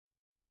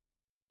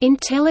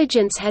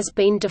Intelligence has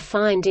been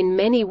defined in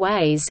many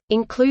ways,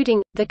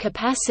 including, the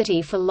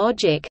capacity for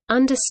logic,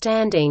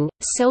 understanding,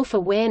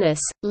 self-awareness,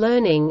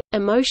 learning,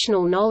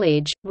 emotional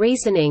knowledge,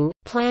 reasoning,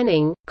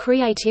 planning,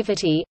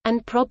 creativity,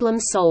 and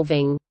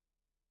problem-solving.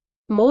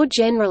 More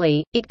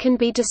generally, it can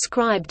be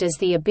described as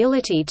the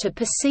ability to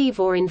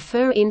perceive or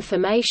infer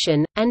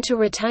information, and to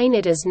retain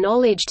it as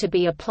knowledge to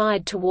be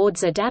applied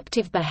towards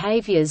adaptive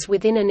behaviors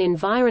within an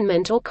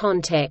environment or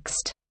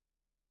context.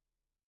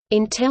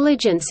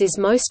 Intelligence is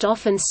most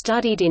often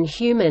studied in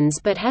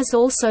humans but has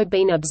also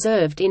been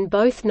observed in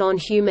both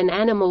non-human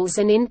animals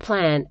and in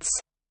plants.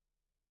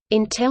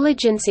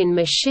 Intelligence in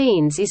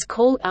machines is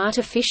called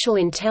artificial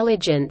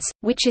intelligence,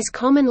 which is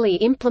commonly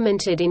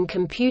implemented in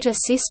computer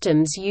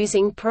systems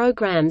using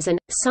programs and,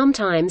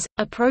 sometimes,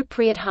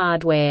 appropriate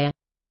hardware.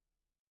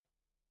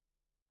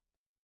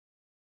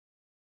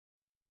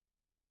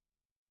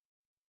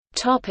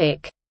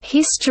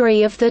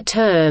 History of the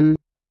term.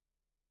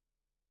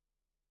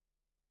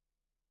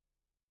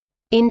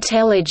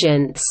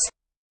 Intelligence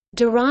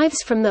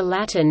derives from the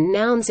Latin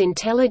nouns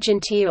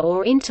intelligentia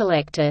or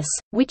intellectus,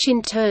 which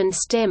in turn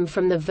stem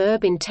from the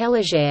verb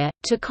intelligere,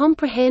 to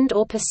comprehend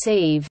or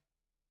perceive.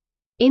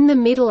 In the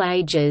Middle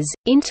Ages,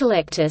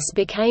 intellectus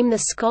became the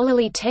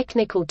scholarly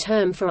technical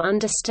term for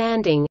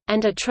understanding,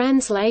 and a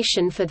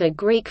translation for the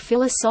Greek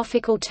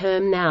philosophical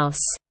term nous.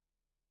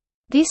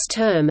 This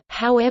term,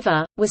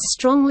 however, was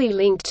strongly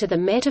linked to the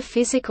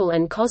metaphysical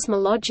and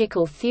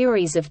cosmological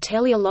theories of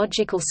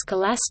teleological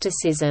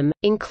scholasticism,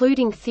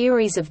 including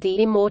theories of the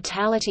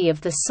immortality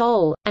of the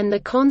soul, and the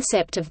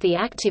concept of the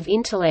active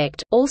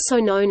intellect,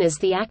 also known as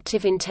the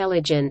active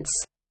intelligence.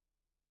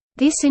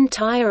 This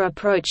entire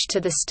approach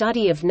to the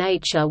study of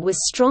nature was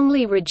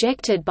strongly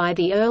rejected by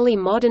the early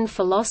modern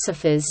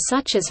philosophers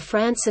such as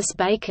Francis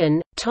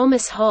Bacon,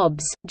 Thomas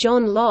Hobbes,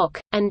 John Locke,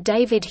 and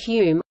David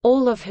Hume,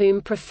 all of whom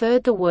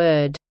preferred the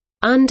word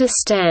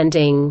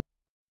 «understanding»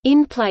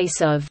 in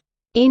place of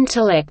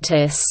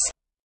 «intellectus»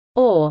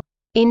 or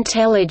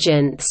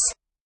 «intelligence»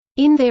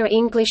 in their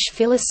English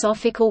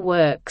philosophical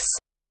works.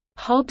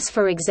 Hobbes,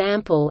 for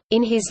example,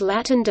 in his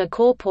Latin De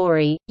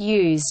Corpore,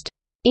 used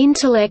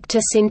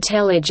 «intellectus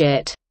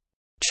intelligit»,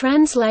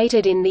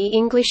 translated in the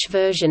English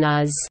version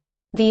as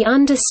 «the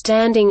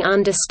understanding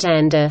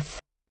understandeth»,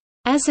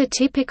 as a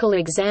typical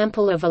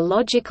example of a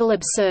logical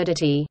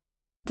absurdity.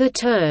 The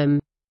term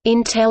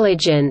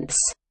 «intelligence»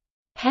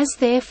 has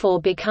therefore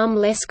become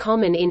less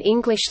common in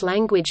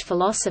English-language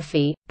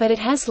philosophy, but it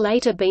has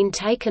later been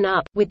taken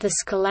up with the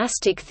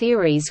scholastic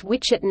theories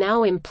which it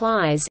now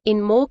implies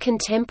in more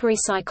contemporary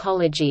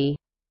psychology.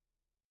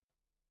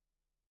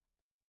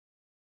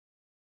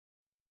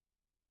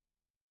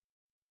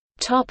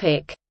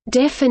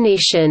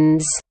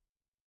 Definitions.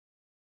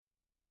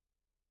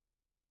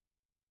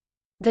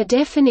 The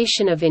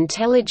definition of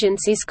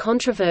intelligence is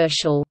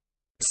controversial.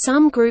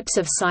 Some groups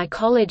of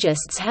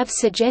psychologists have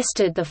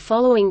suggested the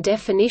following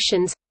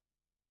definitions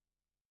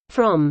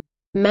from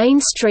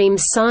Mainstream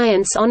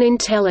Science on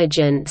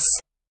Intelligence,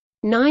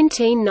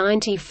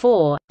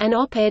 1994, an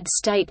op-ed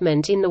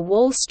statement in the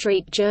Wall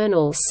Street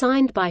Journal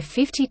signed by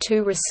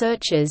 52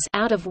 researchers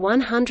out of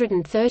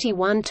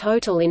 131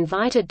 total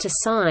invited to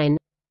sign.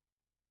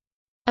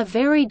 A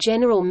very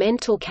general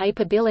mental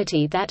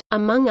capability that,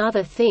 among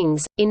other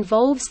things,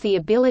 involves the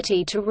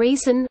ability to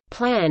reason,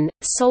 plan,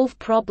 solve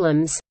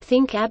problems,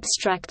 think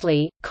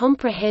abstractly,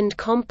 comprehend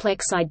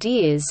complex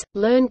ideas,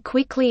 learn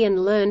quickly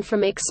and learn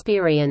from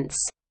experience.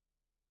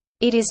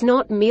 It is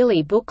not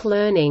merely book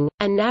learning,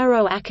 a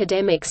narrow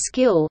academic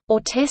skill, or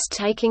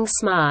test-taking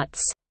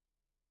smarts.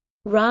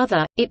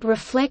 Rather, it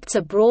reflects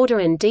a broader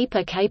and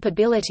deeper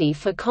capability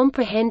for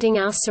comprehending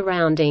our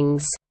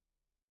surroundings.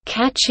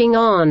 Catching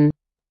on,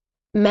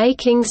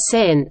 making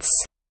sense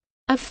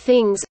of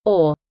things,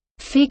 or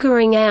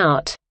figuring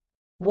out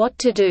what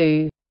to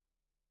do.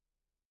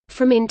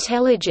 From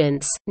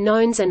Intelligence,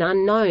 Knowns and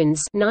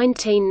Unknowns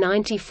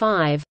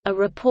 1995, a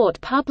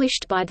report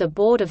published by the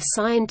Board of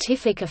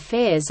Scientific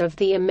Affairs of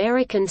the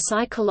American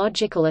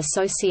Psychological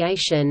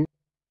Association.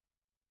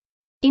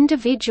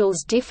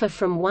 Individuals differ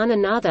from one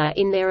another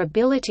in their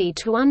ability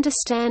to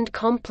understand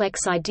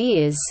complex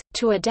ideas,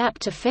 to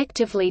adapt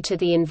effectively to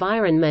the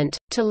environment,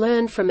 to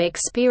learn from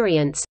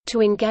experience,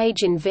 to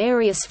engage in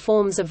various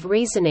forms of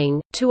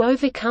reasoning, to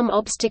overcome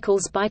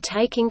obstacles by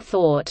taking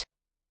thought.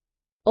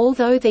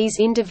 Although these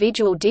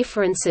individual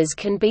differences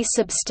can be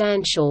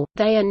substantial,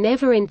 they are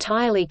never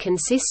entirely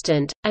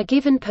consistent. A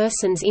given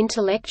person's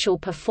intellectual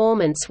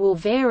performance will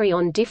vary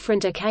on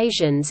different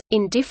occasions,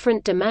 in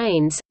different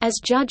domains,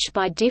 as judged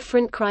by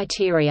different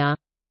criteria.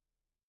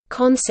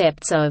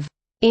 Concepts of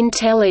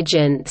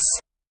intelligence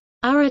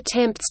are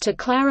attempts to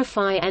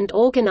clarify and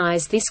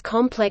organize this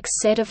complex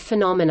set of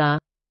phenomena.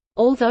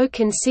 Although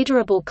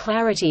considerable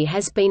clarity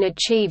has been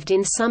achieved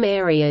in some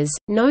areas,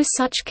 no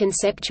such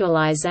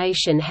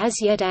conceptualization has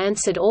yet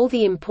answered all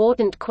the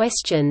important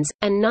questions,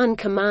 and none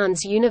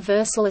commands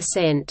universal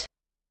assent.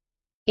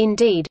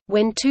 Indeed,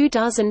 when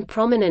 24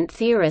 prominent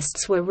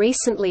theorists were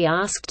recently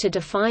asked to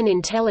define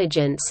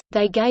intelligence,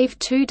 they gave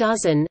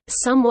 24,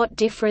 somewhat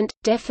different,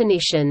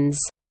 definitions.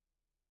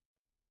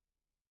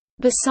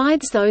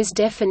 Besides those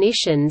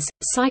definitions,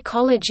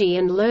 psychology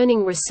and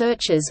learning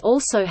researchers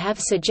also have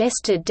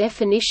suggested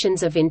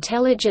definitions of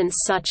intelligence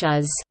such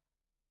as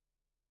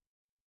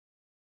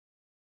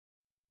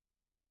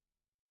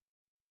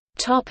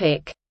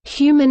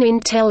human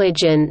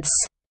intelligence.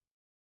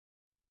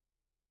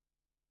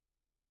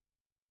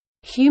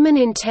 Human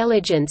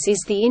intelligence is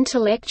the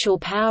intellectual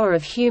power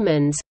of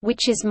humans,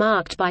 which is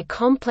marked by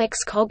complex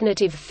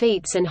cognitive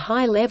feats and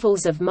high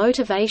levels of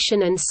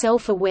motivation and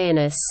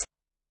self-awareness.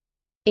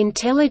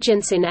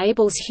 Intelligence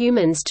enables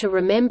humans to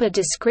remember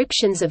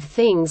descriptions of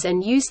things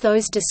and use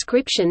those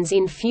descriptions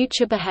in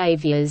future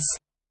behaviors.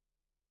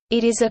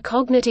 It is a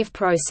cognitive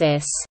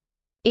process.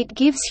 It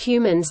gives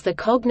humans the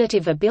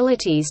cognitive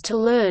abilities to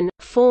learn,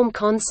 form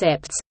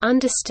concepts,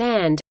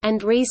 understand,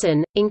 and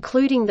reason,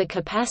 including the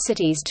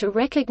capacities to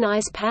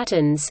recognize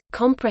patterns,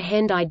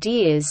 comprehend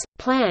ideas,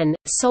 plan,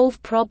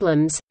 solve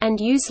problems, and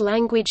use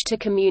language to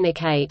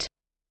communicate.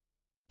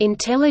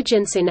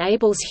 Intelligence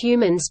enables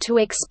humans to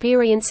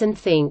experience and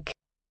think.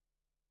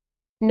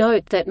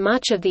 Note that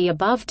much of the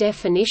above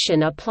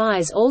definition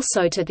applies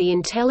also to the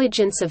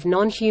intelligence of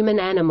non-human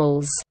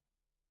animals.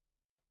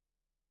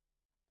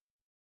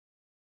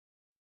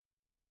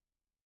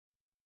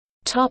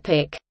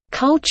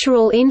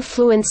 Cultural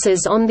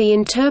influences on the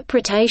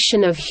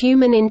interpretation of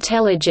human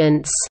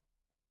intelligence.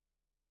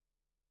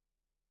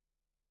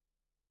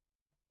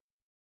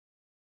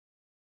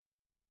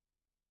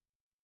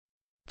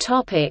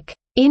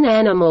 In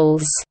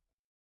animals.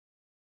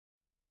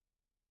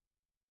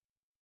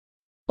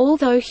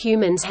 Although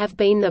humans have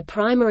been the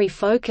primary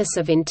focus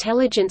of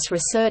intelligence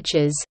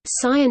researchers,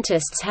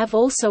 scientists have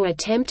also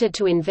attempted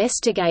to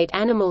investigate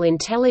animal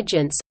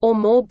intelligence, or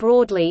more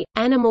broadly,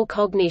 animal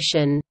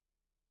cognition.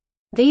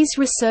 These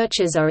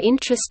researchers are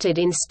interested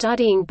in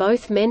studying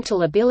both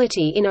mental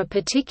ability in a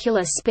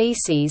particular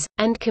species,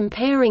 and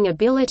comparing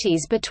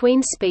abilities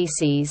between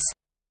species.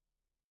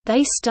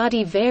 They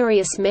study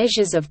various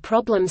measures of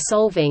problem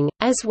solving,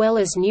 as well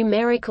as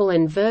numerical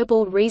and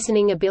verbal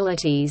reasoning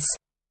abilities.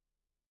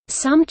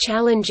 Some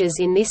challenges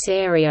in this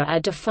area are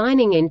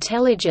defining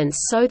intelligence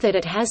so that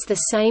it has the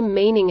same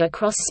meaning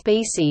across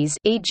species,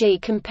 e.g.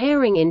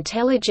 comparing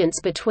intelligence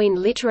between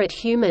literate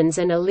humans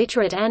and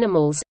illiterate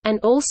animals, and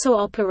also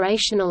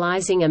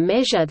operationalizing a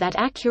measure that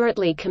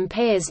accurately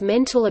compares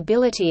mental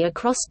ability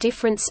across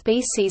different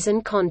species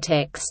and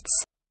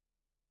contexts.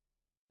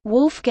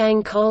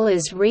 Wolfgang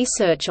Kohler's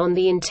research on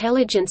the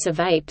intelligence of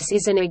apes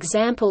is an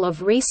example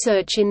of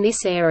research in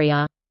this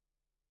area.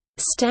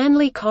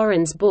 Stanley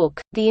Coren's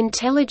book, The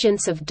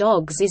Intelligence of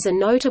Dogs, is a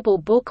notable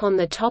book on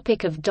the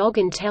topic of dog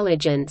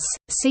intelligence.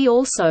 See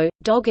also,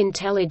 dog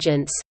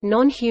intelligence.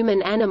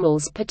 Non-human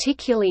animals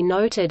particularly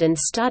noted and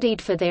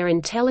studied for their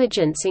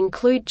intelligence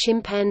include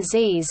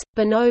chimpanzees,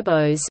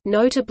 bonobos,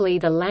 notably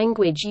the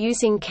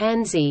language-using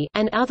kanzi,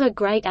 and other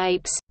great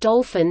apes,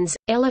 dolphins,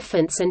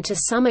 elephants and to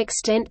some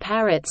extent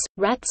parrots,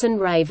 rats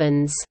and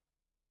ravens.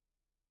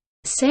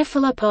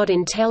 Cephalopod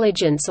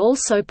intelligence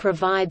also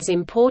provides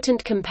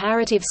important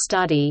comparative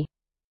study.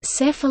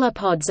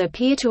 Cephalopods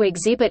appear to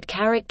exhibit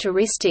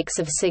characteristics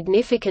of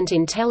significant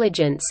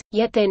intelligence,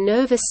 yet their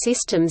nervous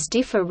systems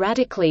differ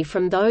radically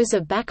from those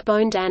of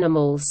backboned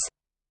animals.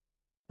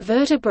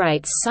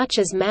 Vertebrates such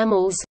as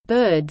mammals,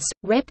 birds,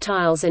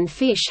 reptiles and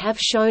fish have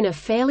shown a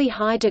fairly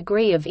high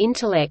degree of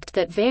intellect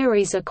that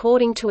varies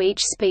according to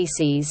each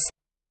species.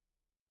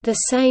 The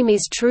same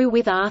is true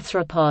with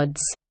arthropods.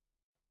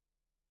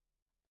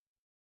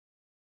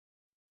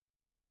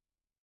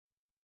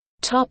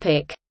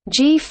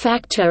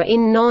 G-factor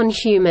in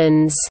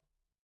non-humans.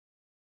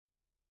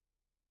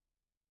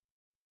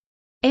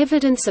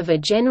 Evidence of a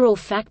general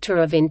factor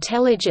of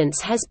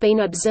intelligence has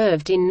been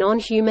observed in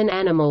non-human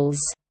animals.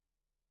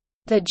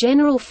 The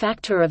general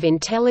factor of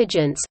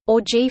intelligence, or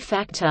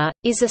G-factor,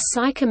 is a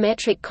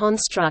psychometric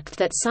construct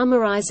that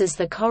summarizes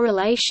the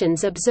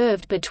correlations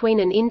observed between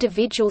an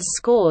individual's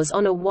scores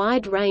on a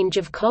wide range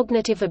of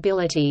cognitive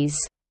abilities.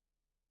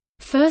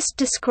 First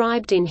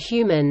described in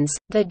humans,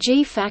 the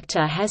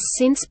G-factor has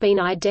since been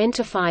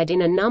identified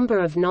in a number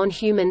of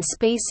non-human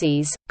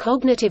species.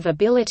 Cognitive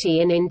ability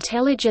and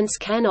intelligence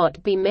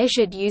cannot be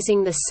measured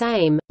using the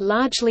same,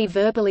 largely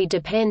verbally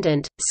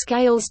dependent,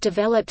 scales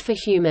developed for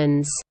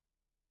humans.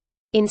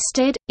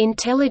 Instead,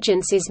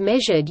 intelligence is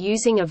measured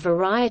using a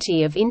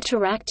variety of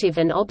interactive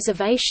and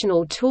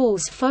observational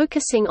tools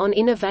focusing on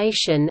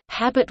innovation,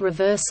 habit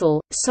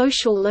reversal,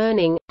 social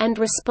learning, and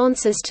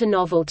responses to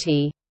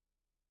novelty.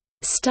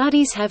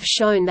 Studies have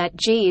shown that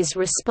G is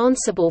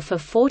responsible for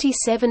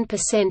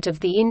 47% of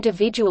the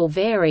individual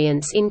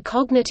variance in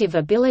cognitive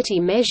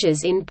ability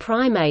measures in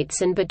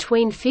primates and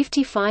between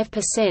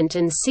 55%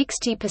 and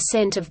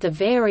 60% of the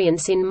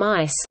variance in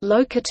mice.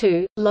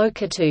 Locatu.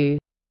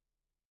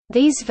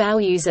 These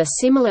values are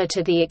similar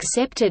to the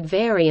accepted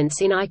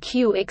variance in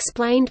IQ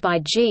explained by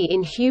G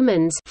in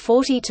humans,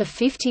 40 to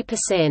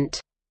 50%.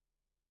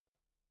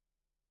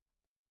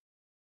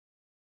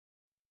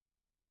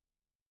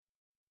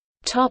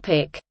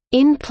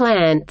 In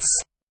plants.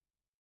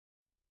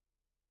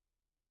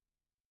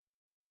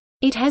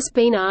 It has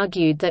been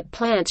argued that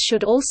plants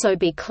should also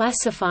be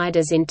classified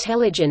as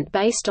intelligent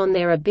based on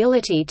their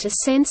ability to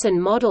sense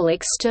and model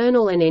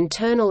external and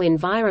internal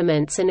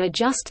environments and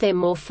adjust their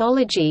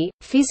morphology,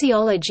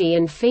 physiology,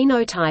 and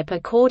phenotype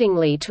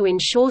accordingly to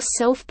ensure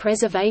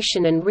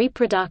self-preservation and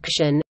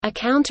reproduction. A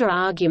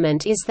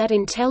counter-argument is that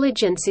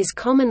intelligence is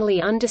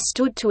commonly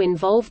understood to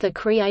involve the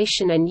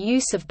creation and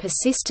use of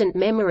persistent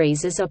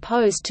memories as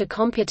opposed to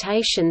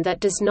computation that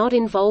does not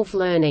involve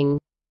learning.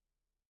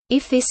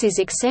 If this is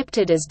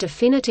accepted as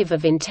definitive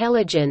of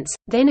intelligence,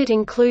 then it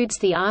includes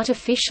the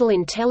artificial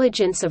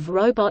intelligence of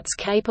robots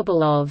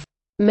capable of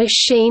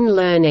machine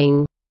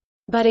learning,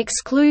 but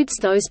excludes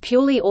those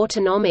purely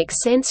autonomic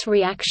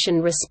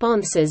sense-reaction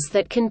responses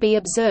that can be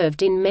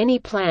observed in many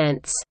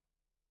plants.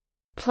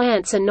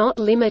 Plants are not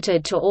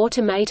limited to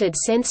automated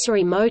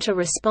sensory motor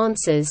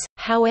responses,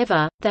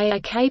 however, they are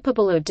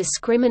capable of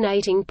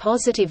discriminating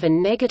positive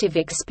and negative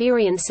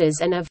experiences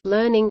and of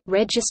learning,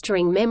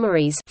 registering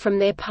memories from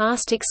their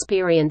past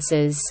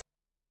experiences.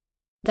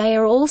 They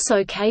are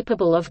also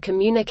capable of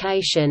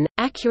communication,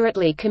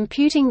 accurately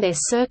computing their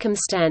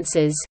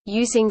circumstances,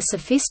 using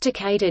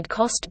sophisticated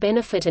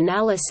cost-benefit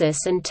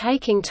analysis and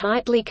taking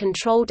tightly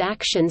controlled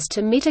actions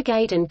to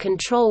mitigate and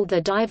control the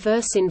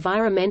diverse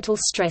environmental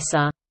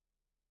stressor.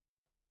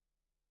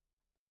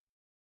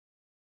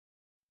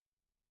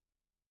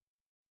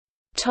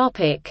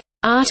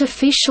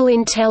 Artificial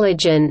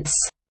intelligence.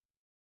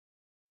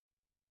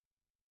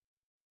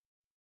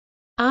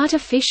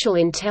 Artificial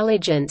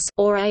intelligence,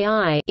 or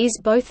AI, is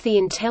both the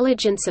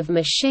intelligence of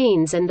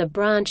machines and the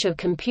branch of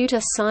computer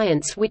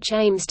science which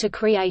aims to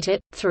create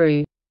it,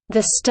 through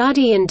the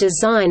study and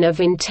design of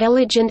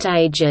intelligent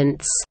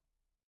agents,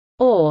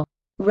 or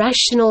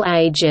rational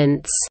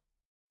agents,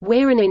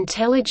 where an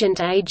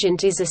intelligent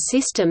agent is a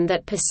system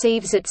that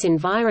perceives its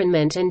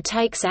environment and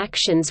takes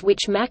actions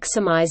which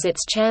maximize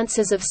its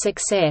chances of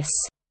success.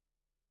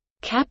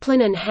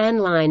 Kaplan and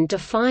Hanline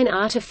define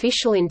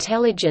artificial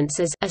intelligence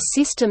as a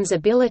system's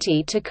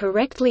ability to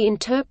correctly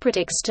interpret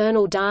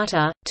external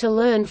data, to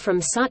learn from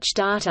such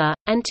data,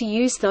 and to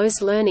use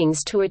those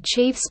learnings to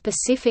achieve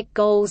specific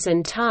goals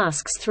and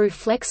tasks through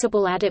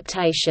flexible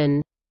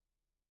adaptation.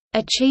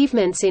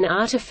 Achievements in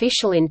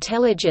artificial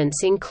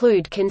intelligence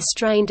include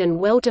constrained and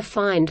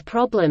well-defined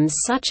problems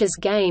such as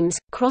games,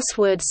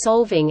 crossword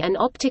solving and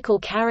optical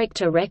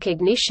character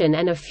recognition,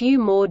 and a few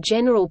more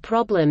general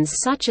problems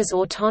such as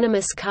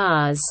autonomous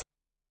cars.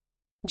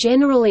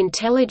 General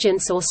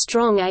intelligence or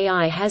strong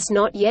AI has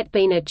not yet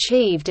been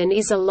achieved and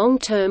is a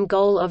long-term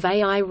goal of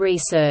AI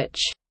research.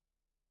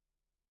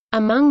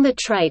 Among the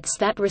traits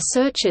that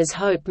researchers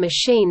hope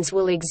machines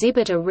will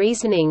exhibit are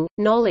reasoning,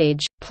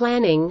 knowledge,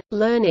 planning,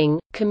 learning,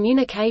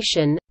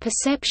 communication,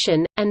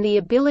 perception, and the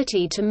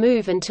ability to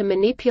move and to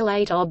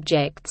manipulate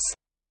objects.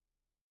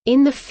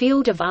 In the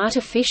field of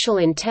artificial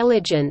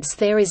intelligence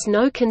there is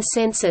no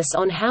consensus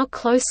on how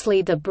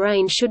closely the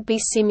brain should be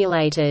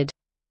simulated.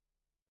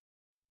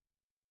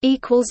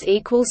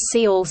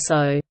 See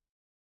also